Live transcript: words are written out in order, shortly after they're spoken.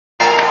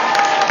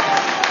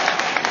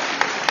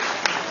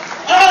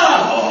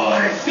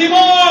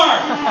Seamore!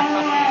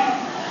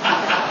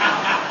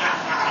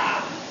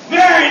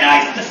 Very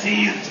nice to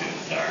see you too,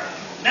 sir.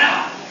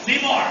 Now,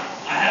 Seamore,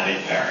 I have a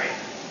very,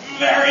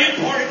 very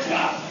important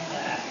job.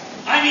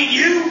 I need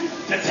you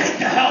to take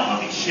the helm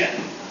of the ship.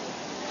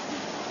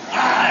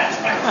 That's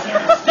right, sir.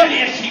 Steady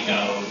as she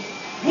goes.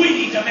 We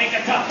need to make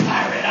it to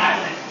Pirate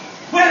Island,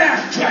 where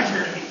there's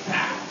treasure to be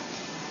found.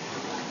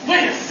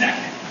 Wait a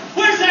second.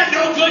 Where's that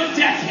no-good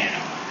deckhand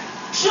of mine?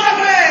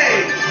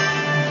 Slappy!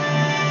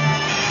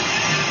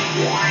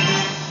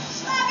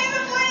 Slappy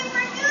reporting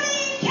for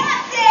duty,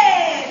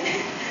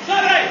 Captain!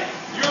 Slappy,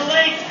 you're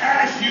late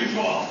as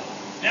usual.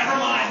 Never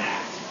mind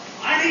that.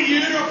 I need you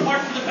to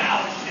report to the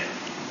battleship.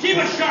 Keep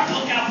a sharp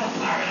lookout for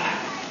Pirate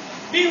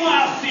Island.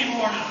 Meanwhile,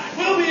 Seamore and I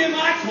will be in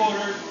my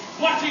quarters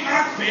watching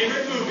our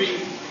favorite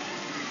movie,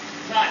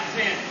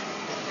 Titanic.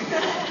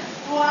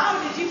 Wow,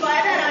 did you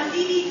buy that on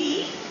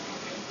DVD?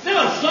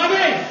 No,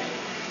 Slappy!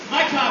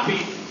 My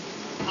copy,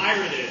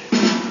 pirated.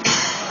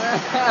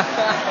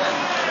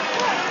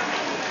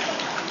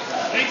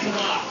 Thanks a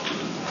lot.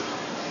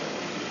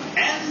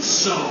 And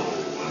so,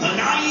 the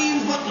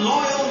naive but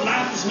loyal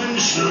landsman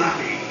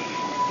Slappy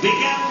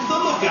began the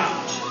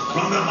lookout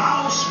from the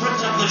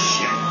bowsprit of the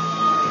ship.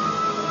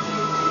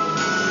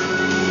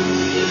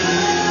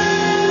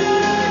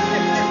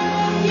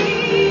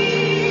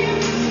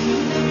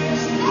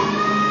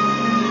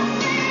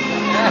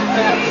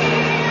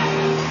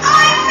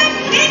 I'm the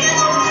king of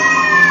the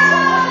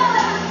world!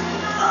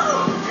 Oh,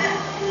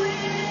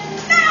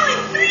 now in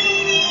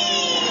 3D!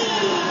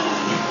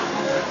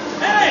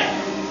 Hey!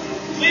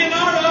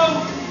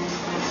 Leonardo!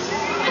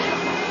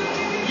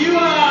 You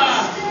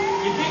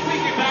think we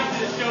get back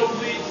to the show,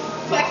 please?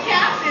 But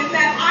Captain,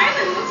 that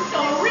island looks so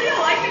real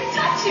I can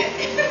touch it.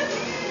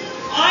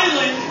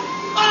 Island!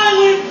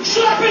 Island!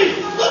 Slappy!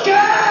 Look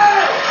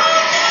out!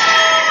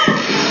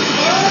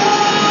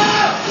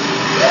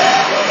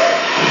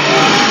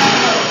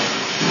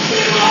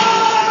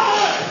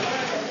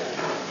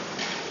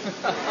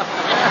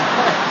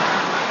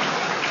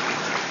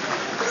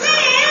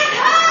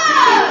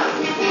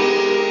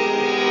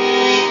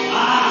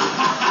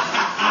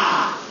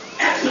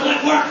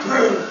 Excellent work,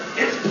 crew!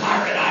 It's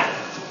Pirate Island.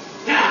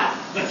 Now,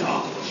 let's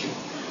all go ashore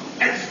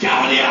and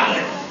scour the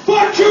island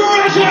for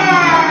treasure! Treasure!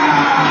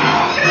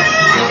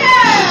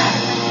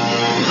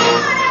 Come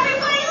on,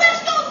 everybody,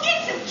 let's go get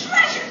some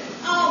treasure.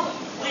 Oh,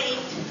 wait.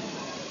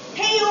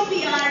 Hey,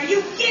 Opion, you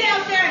get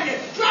out there and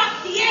just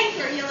drop the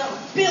anchor, you little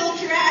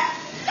bilge rat.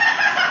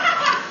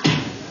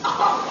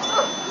 Oh.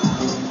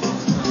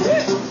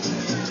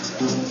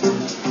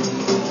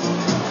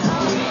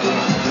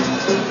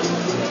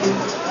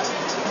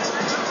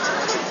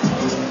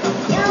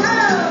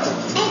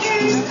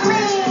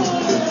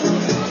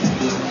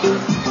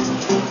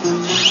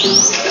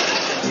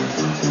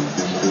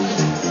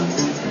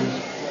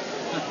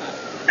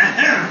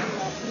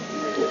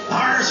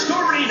 Our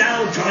story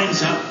now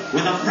joins up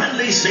with a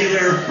friendly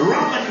sailor,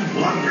 Robin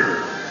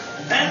Blunder,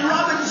 and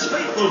Robin's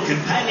faithful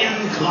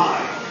companion,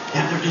 Clyde,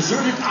 at their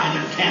deserted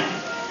island camp.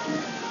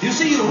 You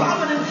see,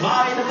 Robin and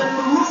Clyde have been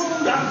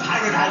marooned on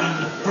Pirate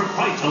Island for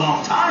quite a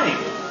long time.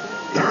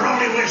 Their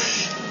only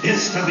wish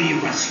is to be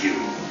rescued.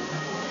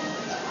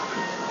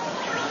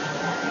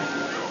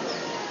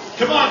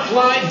 Come on,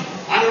 Clyde.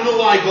 I don't know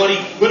why, buddy,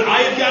 but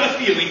I have got a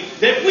feeling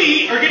that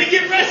we are going to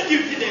get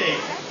rescued today.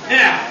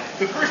 Now,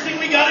 the first thing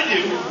we got to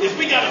do is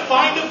we got to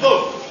find a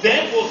boat.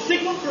 Then we'll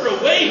signal for a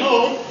way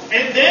home,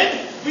 and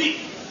then we...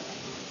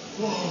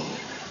 Whoa.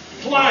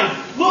 Clyde,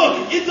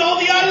 look, it's all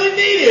the island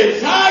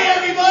natives. Hi,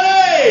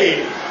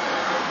 everybody.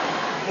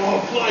 Oh,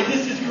 Clyde,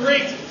 this is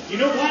great. You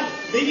know what?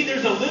 Maybe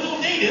there's a little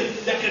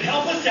native that could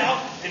help us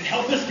out and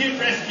help us get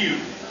rescued.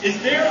 Is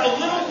there a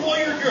little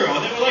boy or girl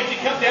that would like to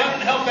come down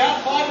and help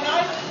out, Clyde and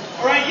I?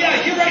 All right,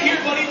 yeah, you're right here,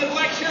 buddy, in the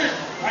black shirt.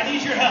 I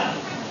need your help.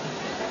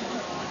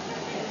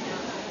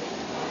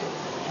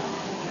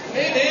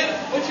 Hey, man,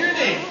 what's your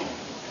name?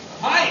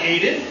 Hi,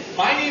 Aiden.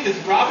 My name is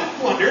Robin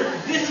Blunder.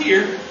 This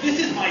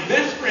is my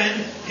best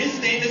friend. His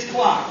name is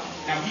Clyde.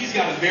 Now, he's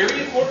got a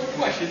very important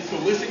question, so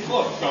listen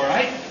close, all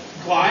right?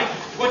 Clyde,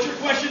 what's your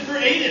question for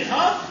Aiden,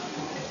 huh?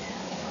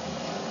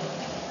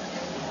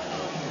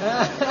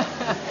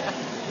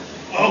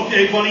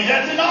 Okay, buddy,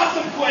 that's an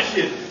awesome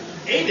question.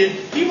 Aiden,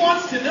 he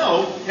wants to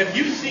know, have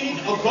you seen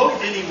a boat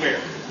anywhere?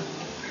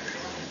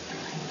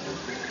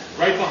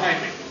 Right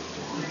behind me.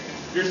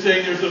 You're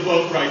saying there's a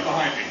boat right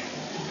behind me.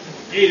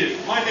 Aiden,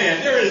 my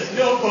man, there is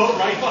no boat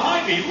right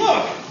behind me.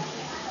 Look!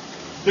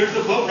 There's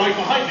a boat right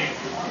behind me.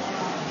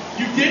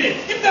 You did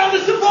it. You found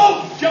us a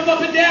boat. Jump up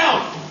and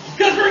down.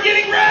 Because we're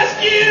getting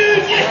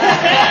rescued!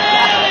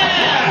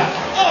 Yeah!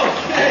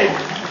 Okay.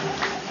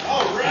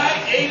 All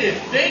right, Aiden,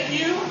 thank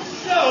you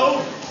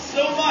so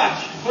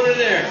much. Put her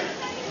there.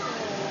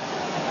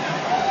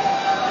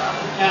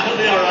 That'll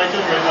be all right.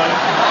 Don't worry about it.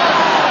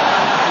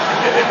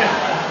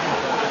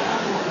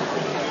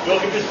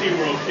 Welcome to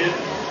SeaWorld, kid.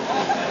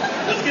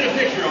 Let's get a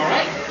picture, all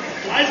right?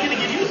 Clyde's going to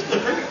give you a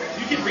slipper.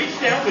 You can reach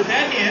down with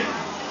that hand.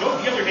 Go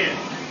with the other hand.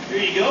 There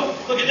you go.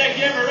 Look at that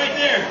camera right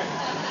there.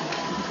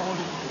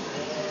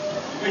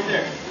 Right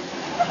there.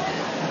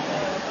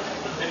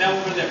 And now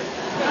over there.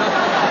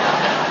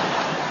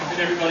 And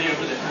everybody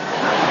over there.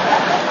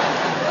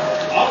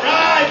 All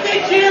right,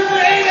 big cheer for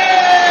Aiden!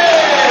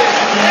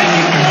 Thank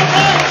you so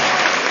much.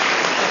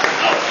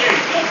 Okay,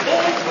 good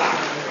boy,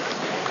 Clyde.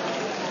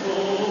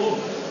 Oh,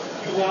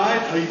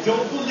 Clyde, I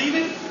don't believe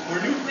it. Our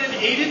new friend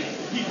Aiden,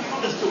 he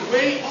found us the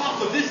way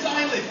off of this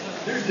island.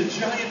 There's the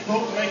giant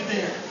boat right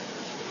there.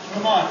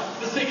 Come on,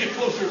 let's take a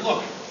closer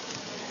look.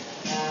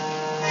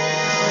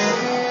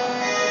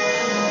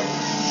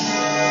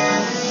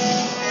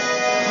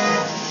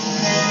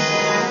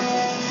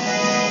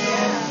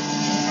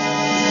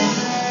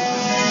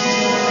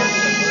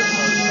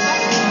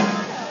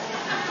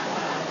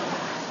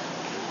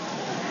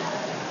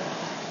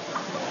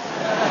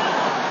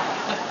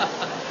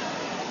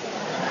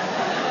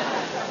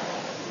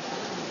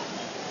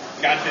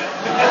 Gotcha.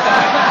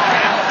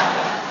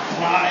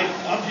 Clyde,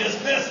 I'm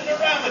just messing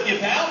around with you,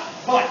 pal.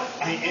 But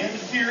I am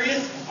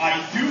serious. I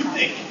do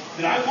think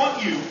that I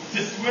want you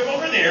to swim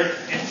over there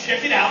and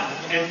check it out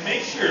and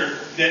make sure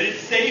that it's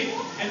safe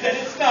and that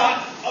it's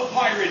not a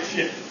pirate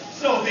ship.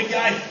 So, big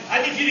guy,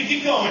 I need you to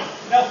get going.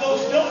 Now,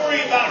 folks, don't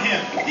worry about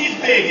him. He's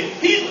big.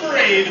 He's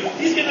brave.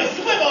 He's going to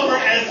swim over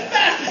as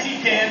fast as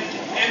he can.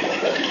 And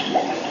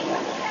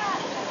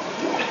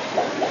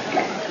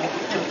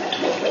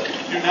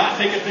do not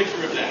take a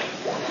picture of that.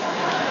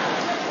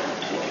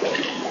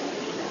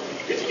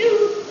 It's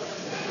you.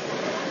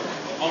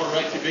 All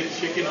right, you big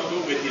chicken, I'll go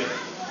with you.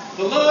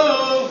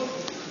 Hello?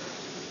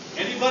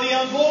 Anybody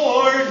on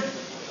board?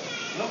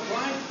 No,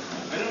 Clyde?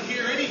 I don't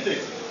hear anything.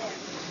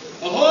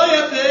 Ahoy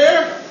up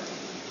there!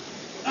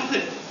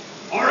 Nothing.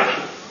 All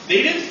right,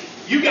 natives,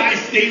 you guys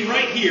stay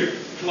right here.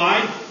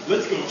 Clyde,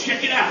 let's go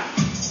check it out.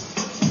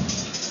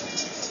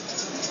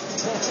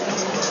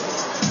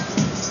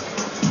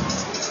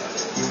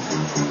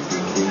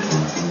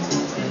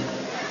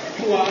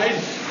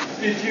 Clyde,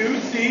 did you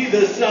see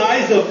the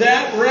size of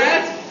that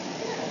rat?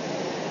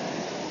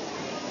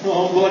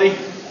 Oh, buddy,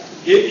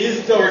 it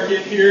is dark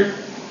in here.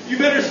 You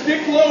better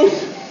stick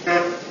close.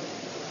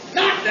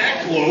 Not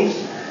that close.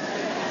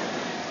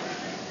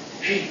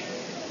 Hey,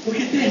 look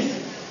at this.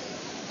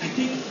 I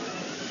think,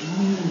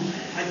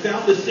 I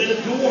found a set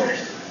of doors.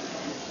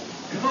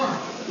 Come on,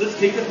 let's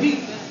take a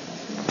peek.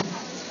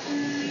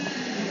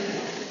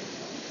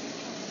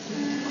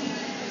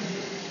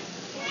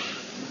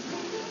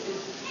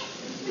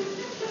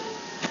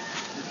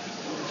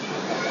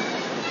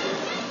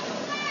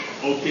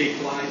 Okay,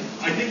 Clyde,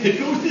 I think the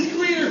coast is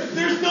clear.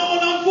 There's no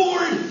one on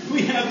board.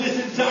 We have this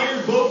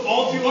entire boat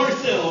all to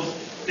ourselves.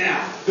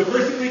 Now, the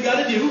first thing we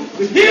gotta do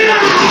is get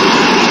out!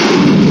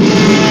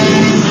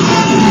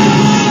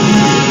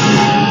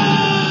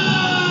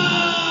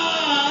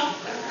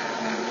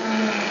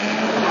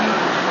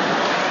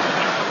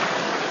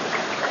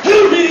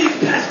 Who do these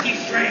pesky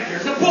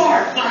strangers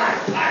aboard my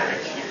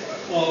pirate ship?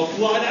 Oh,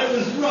 Clyde, I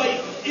was right.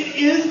 It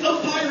is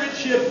a pirate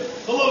ship.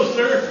 Hello,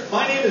 sir.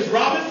 My name is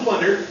Robin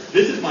Plunder.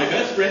 This is my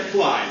best friend,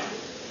 Clyde.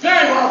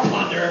 Very well,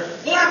 Plunder.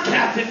 Well, I'm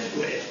Captain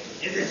Squid.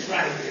 And this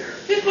right here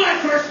is my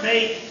first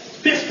mate,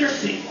 Mr.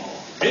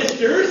 Seamore.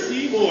 Mr.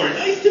 Seamore,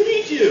 nice to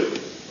meet you.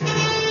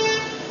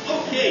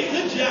 Okay,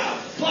 good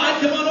job.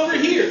 Clyde, come on over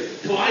here.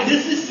 Clyde,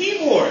 this is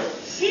Seamore.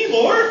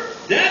 Seamore,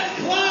 that's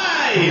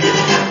Clyde.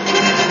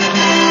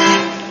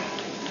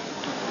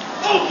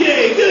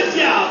 Okay, good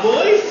job,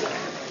 boys.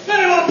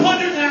 Very well,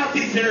 Plunder. Now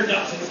these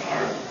introductions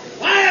are.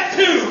 I have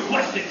two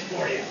questions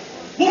for you.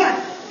 One,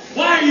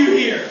 why are you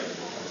here?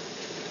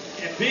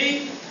 And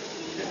B,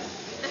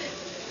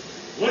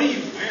 what are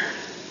you wearing?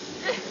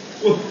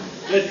 Well,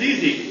 that's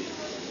easy.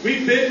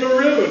 We've been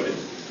marooned.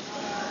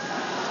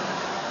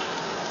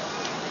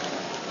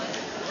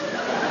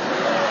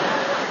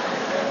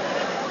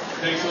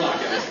 Thanks a lot,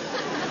 guys.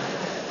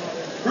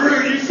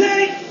 Maroon, you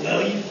say?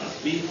 Well, you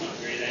must be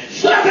hungry then.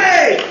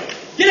 Schleppy!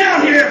 Get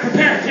out here and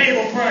prepare a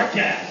table for our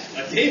guests.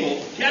 A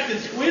table? Captain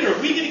Squid, are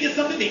we going to get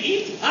something to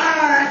eat?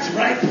 Ah, that's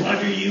right,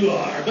 Plunder, you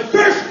are. But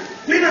first,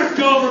 we must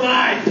go over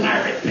my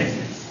pirate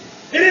business.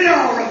 And it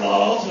all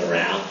revolves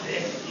around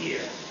this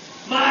here.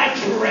 My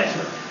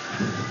treasure.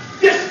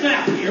 This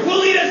map here will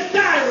lead us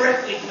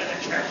directly to the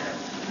treasure.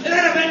 And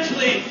then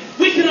eventually,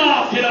 we can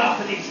all get off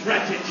of these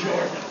wretched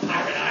shores of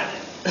Pirate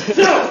Island.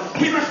 So,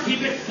 we must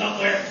keep it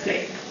somewhere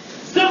safe.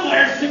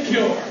 Somewhere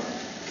secure.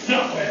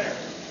 Somewhere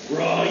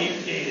where all you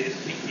natives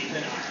can keep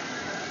an eye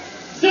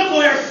on.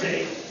 Somewhere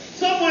safe.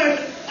 Somewhere...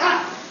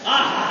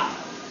 Aha!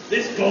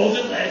 This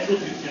golden ledge will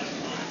do just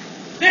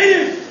fine.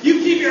 Natives, you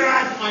keep your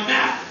eyes on my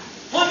map.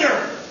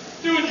 Plunder,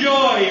 do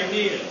enjoy your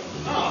meal.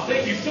 Oh,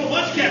 thank you so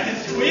much, Captain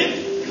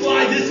Squid.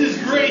 Clyde, this is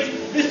great.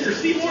 Mr.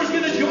 Seamore's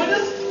going to join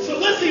us, so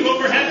let's see what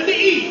we're having to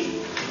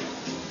eat.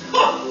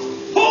 Huh,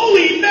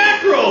 holy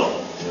mackerel!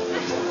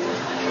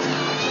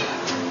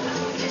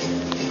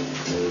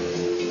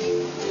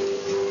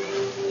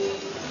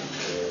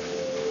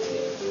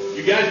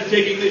 You guys are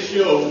taking this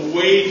show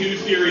way too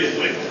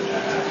seriously.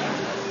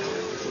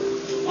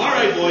 All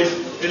right, boys.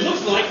 It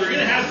looks like we're going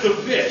to have some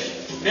fish.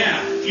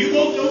 Now, you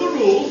both know the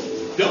rules.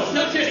 Don't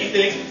touch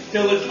anything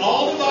till it's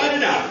all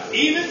divided out.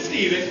 Even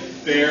Steven,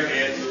 fair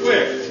and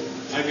square.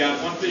 I've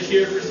got one fish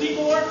here for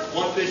Seamore,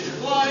 one fish for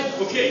Clyde.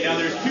 Okay, now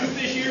there's two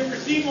fish here for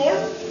Seamore,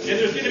 and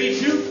there's going to be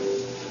two.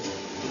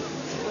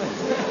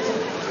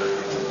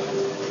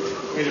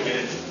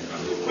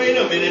 Wait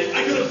a minute.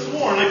 I could have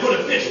sworn I put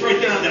a fish right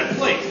there on that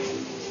plate.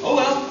 Oh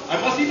well, I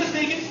must be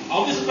mistaken.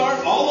 I'll just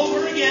start all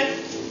over again.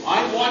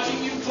 I'm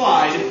watching you,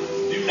 Clyde.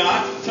 Do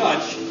not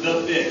touch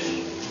the fish.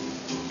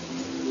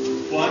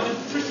 One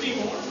for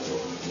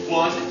Seamore,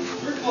 one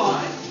for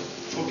Clyde.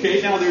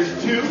 Okay, now there's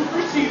two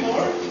for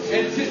Seamore,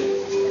 and two.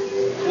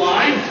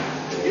 Clyde,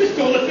 you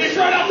stole the fish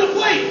right off the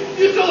plate.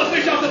 You stole the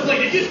fish off the plate.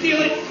 Did you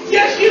steal it?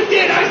 Yes, you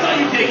did. I saw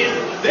you take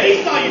it.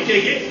 They saw you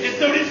take it, and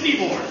so did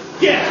Seamore.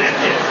 Yes,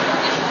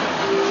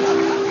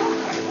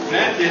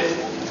 that's it.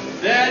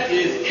 That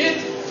is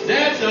it.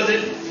 That does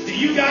it. Do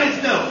you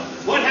guys know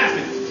what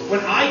happens when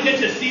I get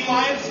the sea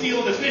lion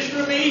stealing the fish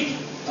from me?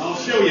 I'll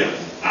show you.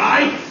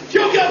 I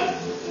choke him.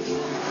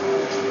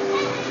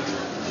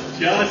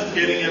 Just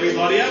kidding,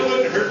 everybody. I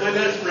wouldn't hurt my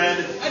best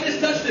friend. I just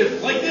touched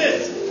him like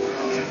this.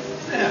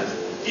 Yeah,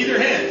 either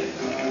hand.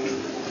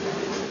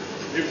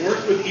 It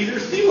works with either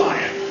sea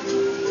lion.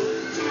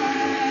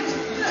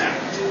 Yeah.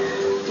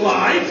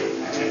 Clyde.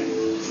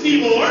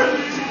 Seamore.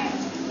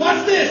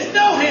 What's this?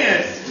 No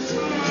hands.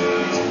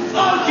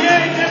 Okay,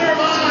 never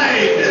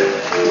mind.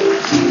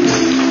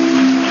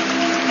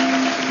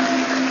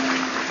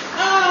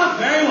 Ah,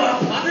 very well,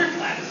 Plunder.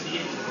 Glad to see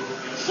you.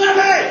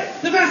 Slippy!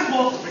 The best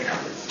wolf will pick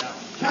up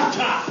itself. Chop,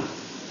 chop.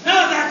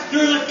 Now that's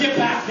through, let's get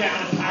back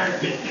down to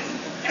pirate business.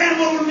 And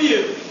we'll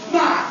review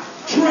my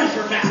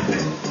treasure map.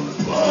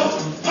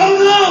 Oh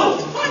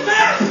no! My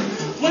map!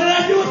 What did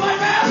I do with my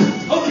map?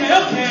 Okay,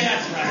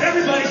 that's right.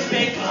 Everybody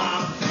stay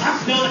calm. I'm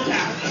still the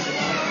captain.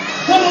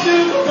 What we'll do,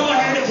 we'll go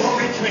ahead and we'll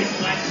retrace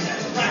my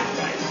steps.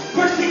 Right.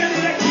 First thing I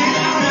do, I came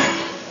out right.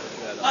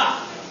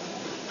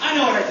 I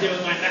know what I did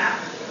with my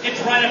map. It's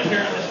right up here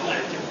on the